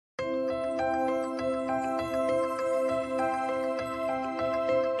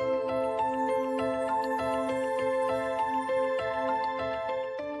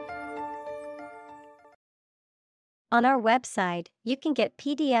On our website, you can get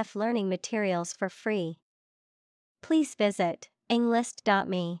PDF learning materials for free. Please visit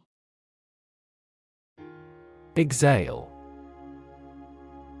englist.me. Exhale.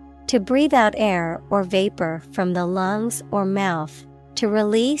 To breathe out air or vapor from the lungs or mouth, to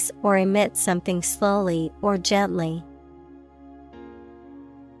release or emit something slowly or gently.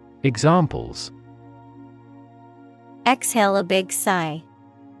 Examples: Exhale a big sigh.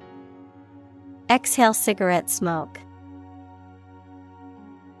 Exhale cigarette smoke.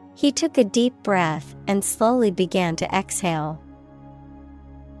 He took a deep breath and slowly began to exhale.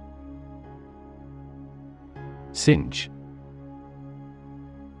 Singe.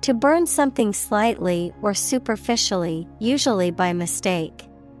 To burn something slightly or superficially, usually by mistake.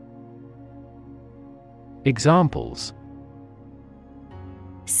 Examples: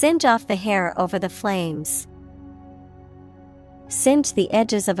 Singe off the hair over the flames. Singe the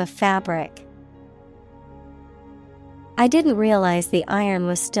edges of a fabric. I didn't realize the iron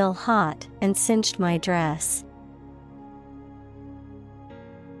was still hot and singed my dress.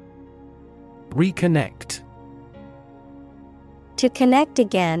 Reconnect. To connect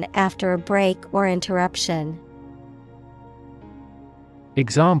again after a break or interruption.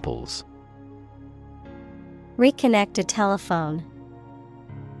 Examples: Reconnect a telephone.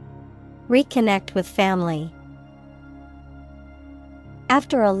 Reconnect with family.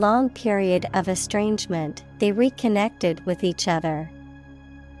 After a long period of estrangement, they reconnected with each other.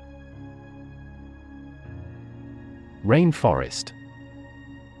 Rainforest.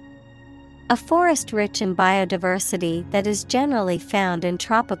 A forest rich in biodiversity that is generally found in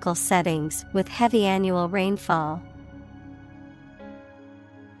tropical settings with heavy annual rainfall.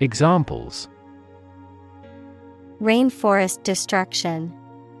 Examples: Rainforest destruction.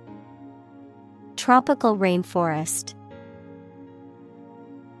 Tropical rainforest.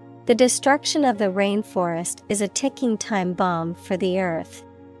 The destruction of the rainforest is a ticking time bomb for the earth.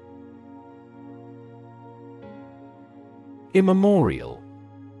 Immemorial.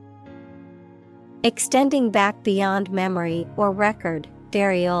 Extending back beyond memory or record,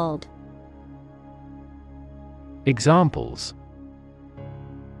 very old. Examples: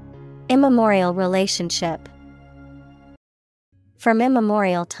 Immemorial relationship. From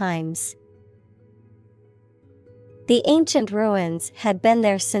immemorial times. The ancient ruins had been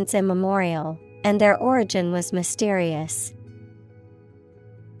there since immemorial, and their origin was mysterious.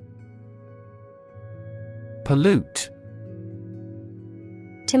 Pollute.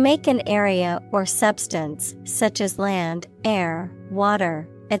 To make an area or substance, such as land, air, water,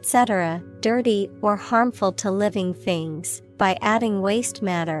 etc., dirty or harmful to living things, by adding waste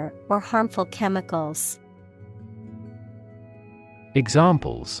matter or harmful chemicals.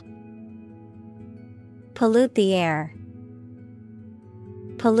 Examples: Pollute the air.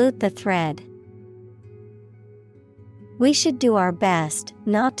 Pollute the thread. We should do our best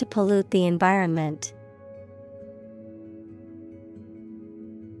not to pollute the environment.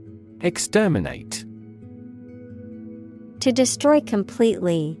 Exterminate. To destroy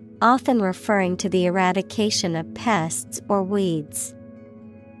completely, often referring to the eradication of pests or weeds.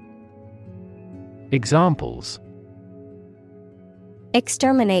 Examples: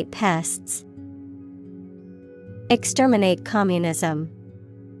 Exterminate pests. Exterminate communism.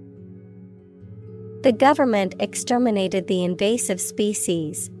 The government exterminated the invasive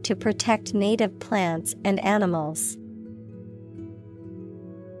species to protect native plants and animals.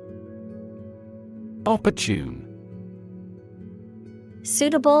 Opportune.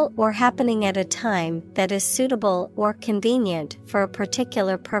 Suitable or happening at a time that is suitable or convenient for a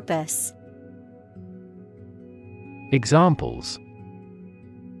particular purpose. Examples: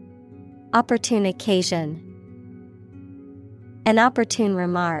 Opportune occasion. An opportune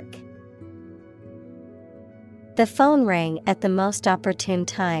remark. The phone rang at the most opportune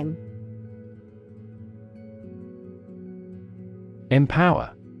time.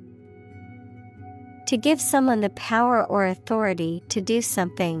 Empower. To give someone the power or authority to do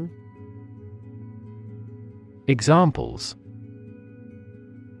something. Examples: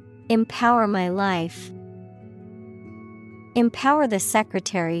 Empower my life. Empower the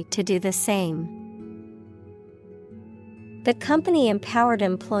secretary to do the same. The company empowered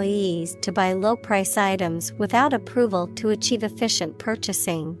employees to buy low-price items without approval to achieve efficient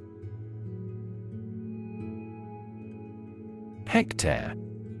purchasing. Hectare.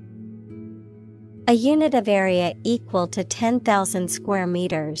 A unit of area equal to 10,000 square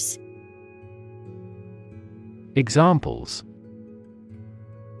meters. Examples: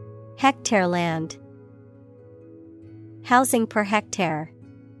 Hectare land. Housing per hectare.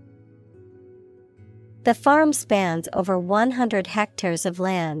 The farm spans over 100 hectares of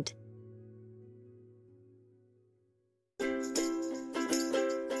land.